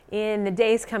in the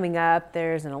days coming up,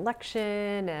 there's an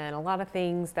election and a lot of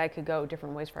things that could go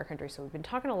different ways for our country. So we've been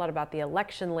talking a lot about the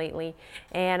election lately.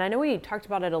 And I know we talked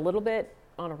about it a little bit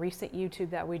on a recent YouTube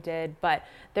that we did, but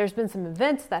there's been some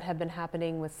events that have been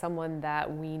happening with someone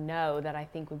that we know that I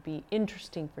think would be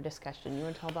interesting for discussion. You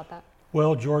want to tell about that?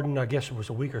 Well, Jordan, I guess it was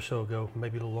a week or so ago,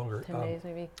 maybe a little longer. 10 days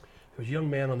maybe. There was a young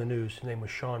man on the news. His name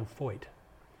was Sean Foyt.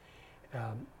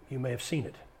 You may have seen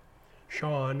it.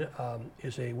 Sean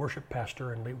is a worship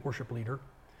pastor and worship leader.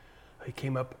 He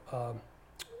came up,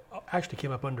 actually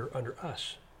came up under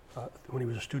us when he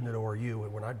was a student at ORU,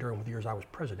 and during the years I was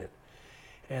president.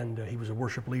 And he was a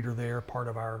worship leader there, part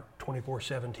of our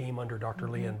 24/7 team under Dr.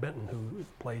 Leanne Benton, who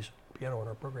plays piano in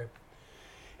our program.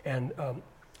 And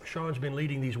Sean's been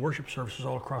leading these worship services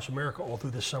all across America all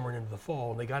through this summer and into the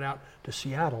fall. And they got out to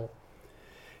Seattle,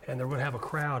 and they're going to have a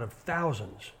crowd of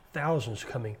thousands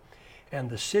coming. And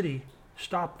the city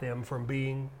stopped them from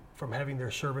having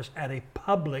their service at a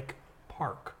public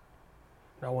park.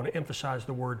 Now I want to emphasize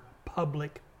the word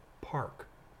public park.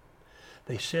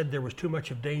 They said there was too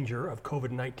much of danger of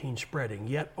COVID-19 spreading,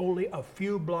 yet only a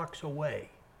few blocks away,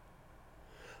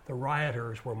 the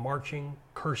rioters were marching,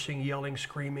 cursing, yelling,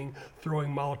 screaming,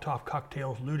 throwing Molotov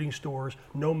cocktails, looting stores,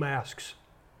 no masks.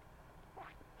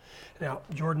 Now,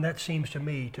 Jordan, that seems to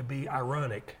me to be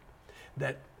ironic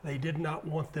that they did not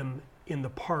want them in the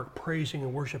park praising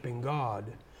and worshiping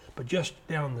God, but just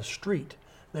down the street,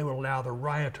 they would allow the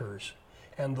rioters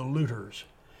and the looters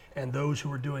and those who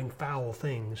were doing foul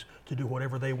things to do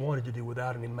whatever they wanted to do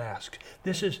without any masks.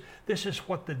 This is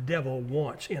what the devil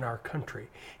wants in our country.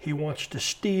 He wants to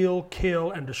steal,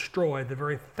 kill, and destroy the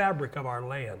very fabric of our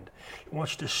land. He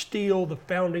wants to steal the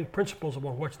founding principles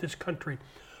upon which this country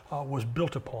was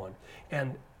built upon.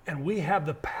 And we have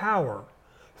the power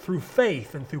through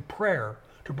faith and through prayer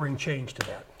to bring change to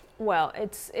that. Well,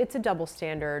 it's a double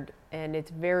standard, and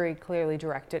it's very clearly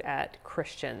directed at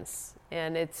Christians.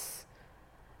 And it's,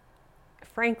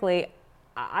 frankly,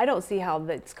 I don't see how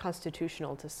that's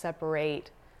constitutional to separate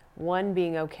one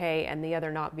being okay and the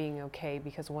other not being okay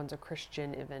because one's a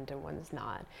Christian event and one's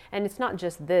not. And it's not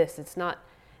just this, it's not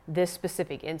this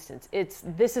specific instance.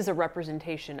 This is a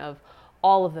representation of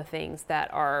all of the things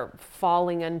that are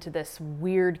falling into this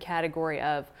weird category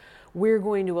of we're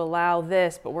going to allow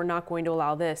this, but we're not going to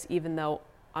allow this, even though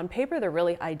on paper they're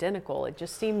really identical. It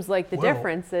just seems like the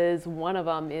difference is one of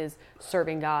them is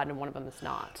serving God and one of them is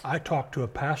not. I talked to a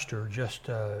pastor just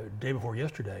day before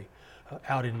yesterday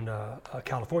out in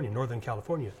California, Northern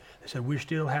California. They said we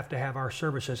still have to have our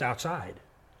services outside.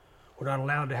 We're not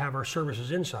allowed to have our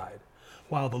services inside,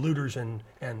 while the looters and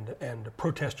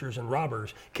protesters and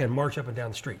robbers can march up and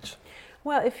down the streets.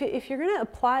 Well, if you're going to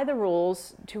apply the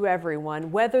rules to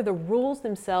everyone, whether the rules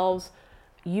themselves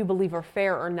you believe are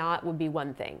fair or not would be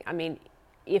one thing. I mean,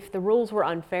 if the rules were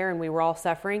unfair and we were all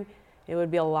suffering, it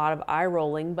would be a lot of eye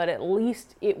rolling, but at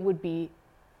least it would be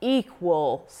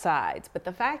equal sides. But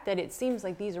the fact that it seems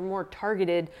like these are more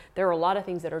targeted, there are a lot of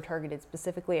things that are targeted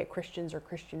specifically at Christians or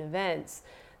Christian events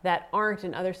that aren't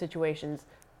in other situations.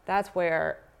 That's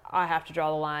where I have to draw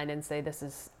the line and say this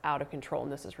is out of control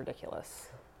and this is ridiculous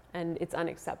and it's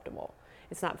unacceptable.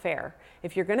 It's not fair.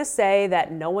 If you're going to say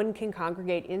that no one can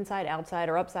congregate inside, outside,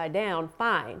 or upside down,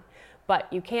 fine.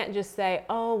 But you can't just say,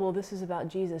 oh, well, this is about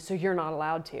Jesus, so you're not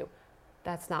allowed to.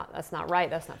 That's not right.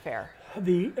 That's not fair.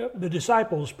 The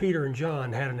disciples, Peter and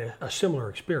John, had a similar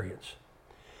experience.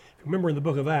 If you remember in the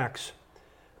book of Acts,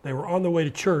 they were on the way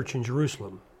to church in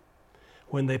Jerusalem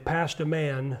when they passed a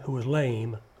man who was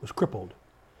lame, was crippled.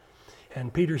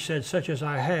 And Peter said, such as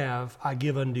I have, I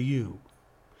give unto you.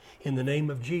 In the name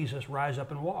of Jesus, rise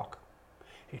up and walk.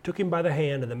 He took him by the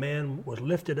hand, and the man was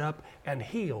lifted up and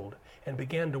healed and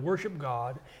began to worship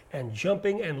God. And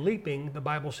jumping and leaping, the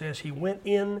Bible says, he went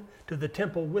in to the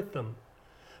temple with them.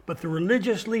 But the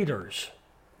religious leaders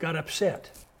got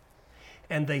upset,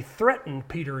 and they threatened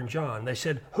Peter and John. They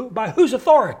said, by whose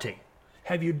authority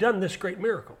have you done this great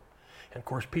miracle? And of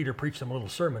course, Peter preached them a little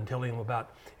sermon telling them about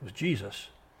it was Jesus.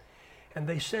 And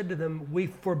they said to them, we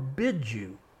forbid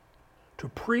you to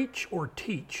preach or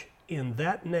teach in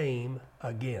that name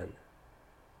again.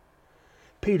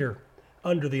 Peter,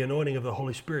 under the anointing of the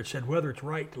Holy Spirit, said, whether it's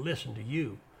right to listen to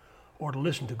you or to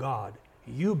listen to God,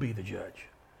 you be the judge.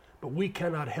 But we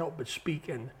cannot help but speak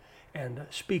and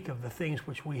speak of the things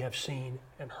which we have seen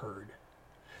and heard.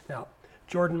 Now,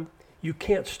 Jordan, you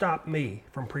can't stop me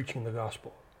from preaching the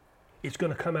gospel. It's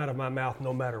going to come out of my mouth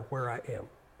no matter where I am.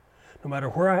 No matter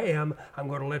where I am, I'm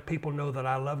going to let people know that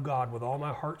I love God with all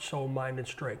my heart, soul, mind, and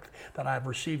strength, that I've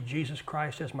received Jesus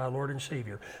Christ as my Lord and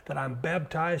Savior, that I'm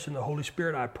baptized in the Holy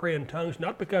Spirit. I pray in tongues,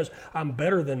 not because I'm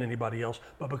better than anybody else,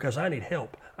 but because I need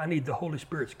help. I need the Holy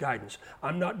Spirit's guidance.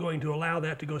 I'm not going to allow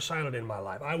that to go silent in my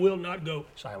life. I will not go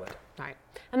silent. Right.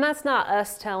 And that's not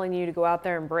us telling you to go out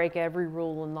there and break every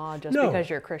rule and law just because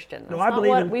you're a Christian. That's no, I not believe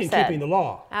what in we said. keeping the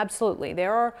law. Absolutely.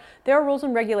 There are rules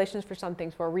and regulations for some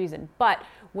things for a reason. But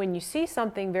when you see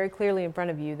something very clearly in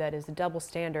front of you that is a double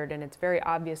standard and it's very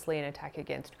obviously an attack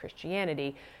against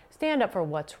Christianity, stand up for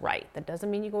what's right. That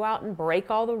doesn't mean you go out and break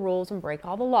all the rules and break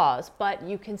all the laws, but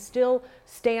you can still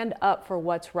stand up for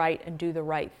what's right and do the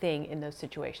right thing in those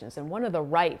situations. And one of the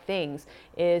right things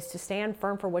is to stand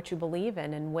firm for what you believe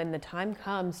in. And when the time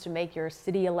comes to make your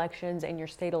city elections and your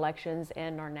state elections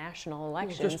and our national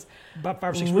elections, Just about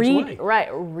 5 or 6 weeks away. Right.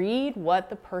 Read what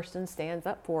the person stands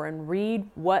up for and read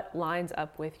what lines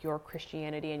up with your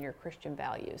Christianity and your Christian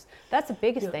values. That's the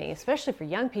biggest thing, especially for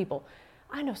young people.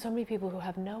 I know so many people who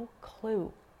have no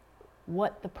clue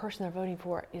what the person they're voting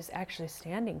for is actually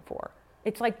standing for.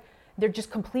 It's like they're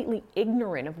just completely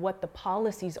ignorant of what the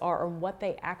policies are or what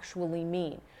they actually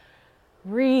mean.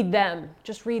 Read them.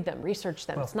 Just read them. Research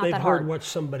them. Well, it's not that hard. They've heard what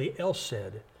somebody else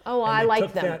said. Oh, I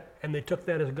like them. And they took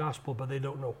that as gospel, but they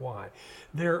don't know why.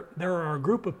 There are a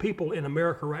group of people in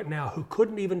America right now who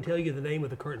couldn't even tell you the name of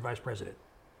the current vice president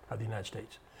of the United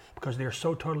States, because they're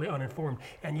so totally uninformed,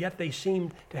 and yet they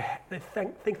seem to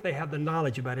think they have the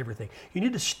knowledge about everything. You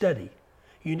need to study.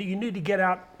 You need to get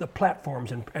out the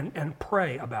platforms and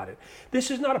pray about it.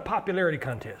 This is not a popularity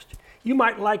contest. You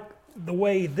might like the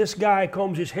way this guy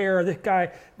combs his hair,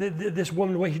 this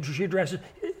woman, the way she dresses.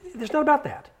 It's not about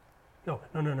that. No.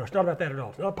 It's not about that at all.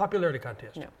 It's not a popularity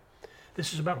contest. No.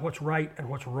 This is about what's right and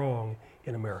what's wrong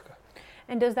in America.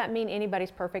 And does that mean anybody's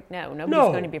perfect? No,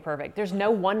 nobody's going to be perfect. There's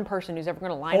no one person who's ever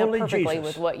going to line up perfectly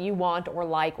with what you want or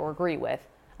like or agree with.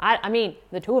 I mean,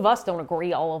 the two of us don't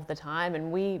agree all of the time,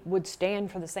 and we would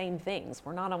stand for the same things.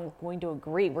 We're not going to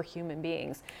agree. We're human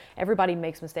beings. Everybody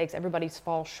makes mistakes. Everybody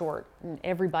falls short, and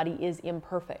everybody is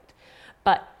imperfect.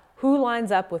 But who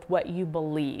lines up with what you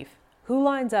believe? Who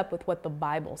lines up with what the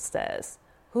Bible says?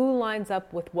 Who lines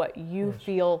up with what you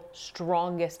feel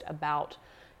strongest about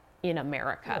in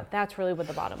America? Yeah. That's really what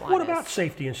the bottom line is. What about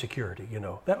safety and security?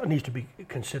 That needs to be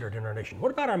considered in our nation.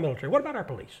 What about our military? What about our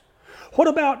police? What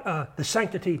about the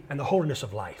sanctity and the holiness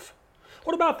of life?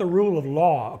 What about the rule of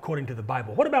law according to the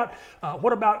Bible? What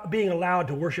about being allowed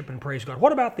to worship and praise God?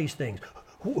 What about these things?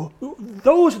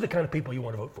 Those are the kind of people you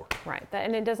want to vote for. Right.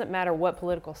 And it doesn't matter what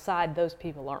political side those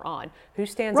people are on. Who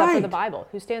stands up for the Bible?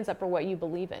 Who stands up for what you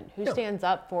believe in? Who stands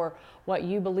up for what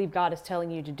you believe God is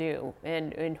telling you to do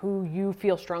and who you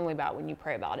feel strongly about when you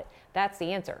pray about it? That's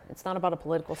the answer. It's not about a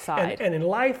political side. And in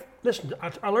life, listen,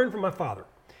 I learned from my father.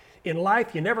 In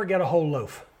life, you never get a whole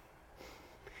loaf.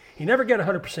 You never get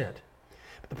 100%.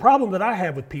 But the problem that I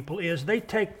have with people is they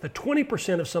take the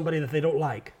 20% of somebody that they don't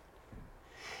like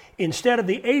instead of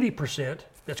the 80%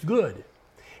 that's good.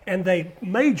 And they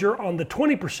major on the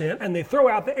 20% and they throw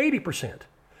out the 80%.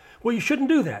 Well, you shouldn't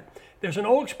do that. There's an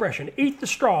old expression, eat the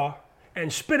straw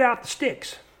and spit out the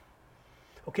sticks.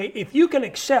 Okay, if you can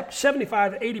accept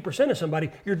 75 to 80% of somebody,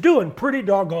 you're doing pretty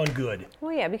doggone good.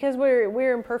 Well, yeah, because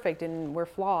we're imperfect and we're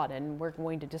flawed and we're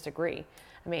going to disagree.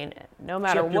 I mean, no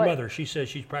matter Except what. your mother, she says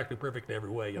she's practically perfect in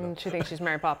every way. She thinks she's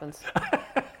Mary Poppins.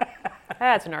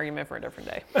 That's an argument for a different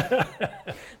day.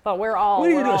 But we're all We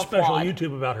need to do a special flawed.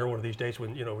 YouTube about her one of these days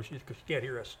when she can't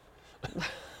hear us.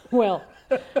 Well,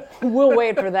 we'll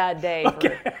wait for that day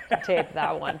to tape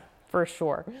that one for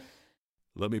sure.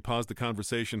 Let me pause the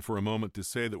conversation for a moment to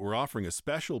say that we're offering a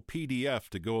special PDF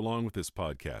to go along with this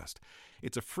podcast.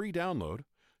 It's a free download.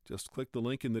 Just click the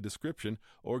link in the description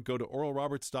or go to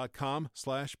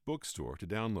oralroberts.com/bookstore to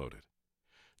download it.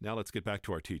 Now let's get back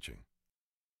to our teaching.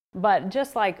 But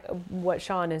just like what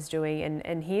Sean is doing,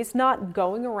 and he's not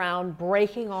going around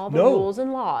breaking all the rules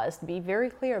and laws, be very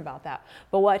clear about that.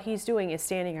 But what he's doing is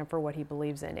standing up for what he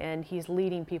believes in, and he's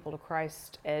leading people to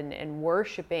Christ and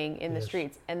worshiping in the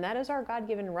streets. And that is our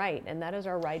God-given right, and that is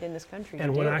our right in this country.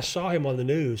 And when I saw him on the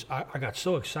news, I got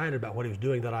so excited about what he was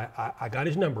doing that I got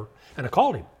his number, and I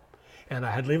called him. And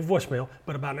I had to leave a voicemail,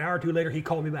 but about an hour or two later, he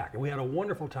called me back. And we had a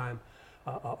wonderful time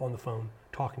on the phone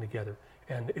talking together.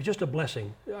 And it's just a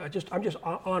blessing. I'm just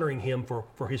honoring him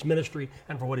for his ministry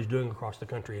and for what he's doing across the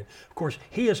country. And of course,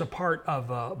 he is a part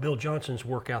of Bill Johnson's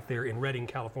work out there in Redding,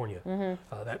 California,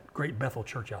 that great Bethel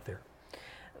church out there.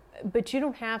 But you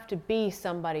don't have to be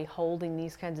somebody holding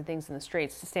these kinds of things in the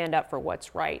streets to stand up for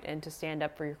what's right and to stand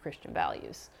up for your Christian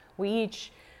values. We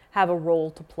each have a role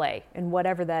to play in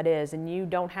whatever that is, and you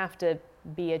don't have to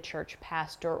be a church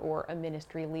pastor or a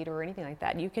ministry leader or anything like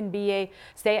that. You can be a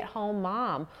stay-at-home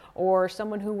mom or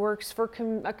someone who works for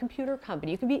a computer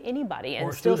company. You can be anybody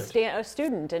and still stay a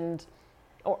student, and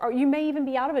or you may even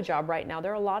be out of a job right now.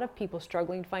 There are a lot of people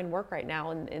struggling to find work right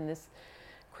now in this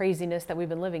craziness that we've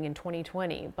been living in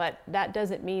 2020. But that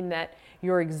doesn't mean that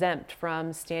you're exempt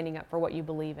from standing up for what you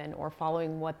believe in or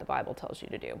following what the Bible tells you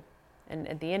to do. And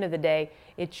at the end of the day,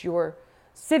 it's your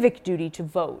civic duty to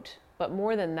vote. But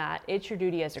more than that, it's your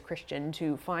duty as a Christian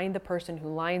to find the person who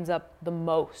lines up the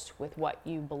most with what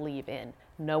you believe in.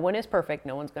 No one is perfect.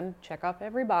 No one's going to check off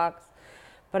every box.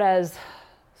 But as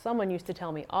someone used to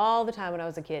tell me all the time when I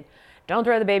was a kid, don't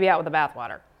throw the baby out with the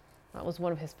bathwater. That was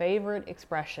one of his favorite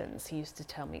expressions. He used to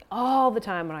tell me all the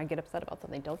time when I get upset about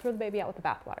something, don't throw the baby out with the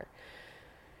bathwater.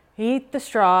 Eat the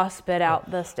straw, spit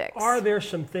out the sticks. Are there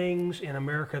some things in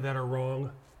America that are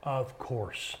wrong? Of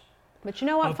course. But you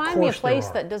know what? Find me a place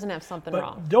that doesn't have something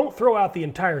wrong. Don't throw out the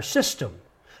entire system.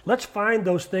 Let's find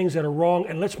those things that are wrong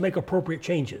and let's make appropriate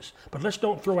changes. But let's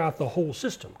don't throw out the whole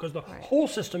system, because the whole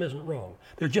system isn't wrong.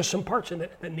 There's just some parts in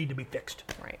it that need to be fixed.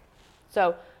 Right.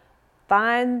 So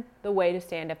find the way to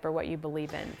stand up for what you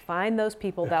believe in. Find those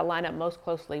people that line up most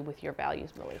closely with your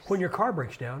values and beliefs. When your car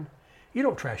breaks down, you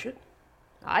don't trash it.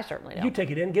 I certainly don't. You take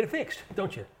it in and get it fixed,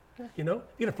 don't you? Yeah. You know,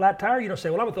 you get a flat tire, you don't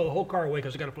say, well, I'm going to throw the whole car away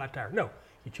because I got a flat tire. No,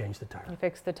 you change the tire. You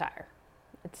fix the tire.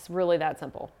 It's really that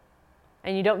simple.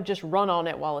 And you don't just run on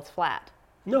it while it's flat.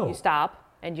 No. You stop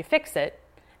and you fix it,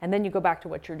 and then you go back to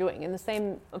what you're doing. And the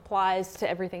same applies to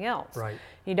everything else. Right.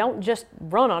 You don't just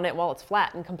run on it while it's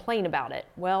flat and complain about it.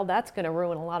 Well, that's going to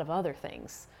ruin a lot of other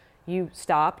things. You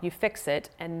stop, you fix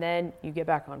it, and then you get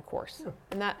back on course.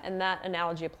 Yeah. And that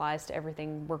analogy applies to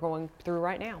everything we're going through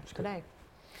right now, today.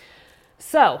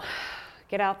 So,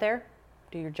 get out there,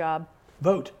 do your job.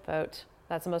 Vote. Vote.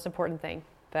 That's the most important thing.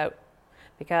 Vote.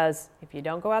 Because if you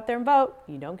don't go out there and vote,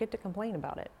 you don't get to complain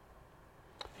about it.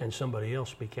 And somebody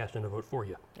else will be casting a vote for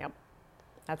you. Yep.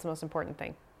 That's the most important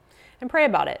thing. And pray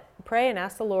about it. Pray and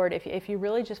ask the Lord if you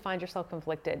really just find yourself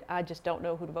conflicted. I just don't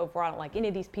know who to vote for. I don't like any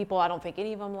of these people. I don't think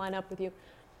any of them line up with you.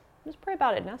 Just pray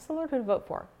about it and ask the Lord who to vote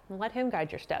for and let Him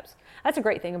guide your steps. That's a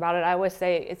great thing about it. I always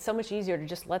say it's so much easier to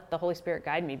just let the Holy Spirit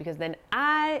guide me, because then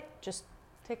I just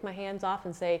take my hands off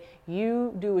and say,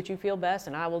 you do what you feel best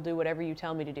and I will do whatever you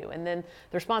tell me to do. And then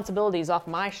the responsibility is off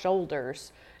my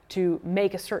shoulders to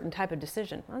make a certain type of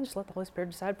decision. I'll just let the Holy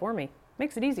Spirit decide for me.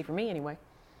 Makes it easy for me anyway.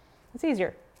 It's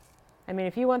easier. I mean,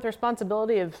 if you want the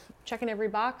responsibility of checking every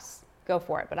box, go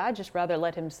for it. But I'd just rather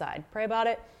let Him decide. Pray about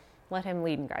it, let Him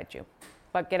lead and guide you.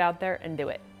 But get out there and do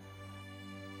it.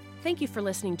 Thank you for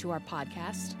listening to our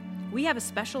podcast. We have a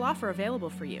special offer available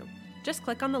for you. Just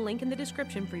click on the link in the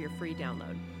description for your free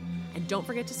download. And don't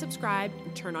forget to subscribe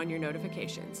and turn on your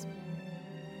notifications.